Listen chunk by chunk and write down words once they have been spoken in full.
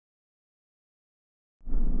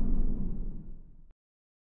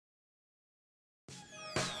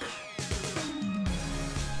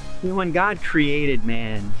You know, when God created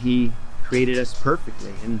man, He created us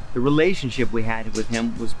perfectly, and the relationship we had with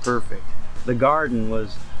Him was perfect. The garden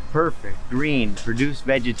was perfect, green, produced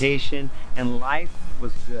vegetation, and life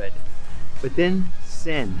was good. But then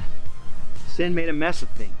sin made a mess of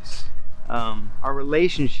things. Our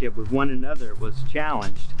relationship with one another was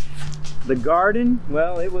challenged. The garden,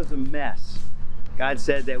 well, it was a mess. God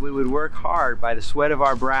said that we would work hard by the sweat of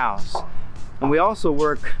our brows. And we also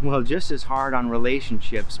work, well, just as hard on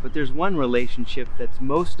relationships, but there's one relationship that's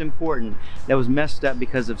most important that was messed up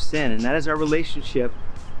because of sin, and that is our relationship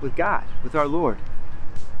with God, with our Lord.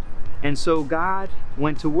 And so God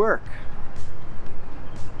went to work.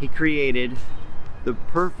 He created the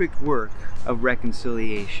perfect work of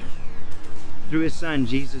reconciliation. Through His Son,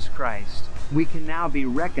 Jesus Christ, we can now be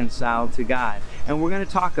reconciled to God. And we're going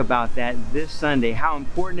to talk about that this Sunday, how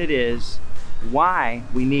important it is, why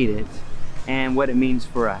we need it, and what it means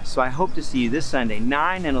for us. So I hope to see you this Sunday,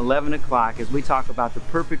 9 and 11 o'clock, as we talk about the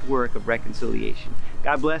perfect work of reconciliation.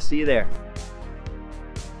 God bless. See you there.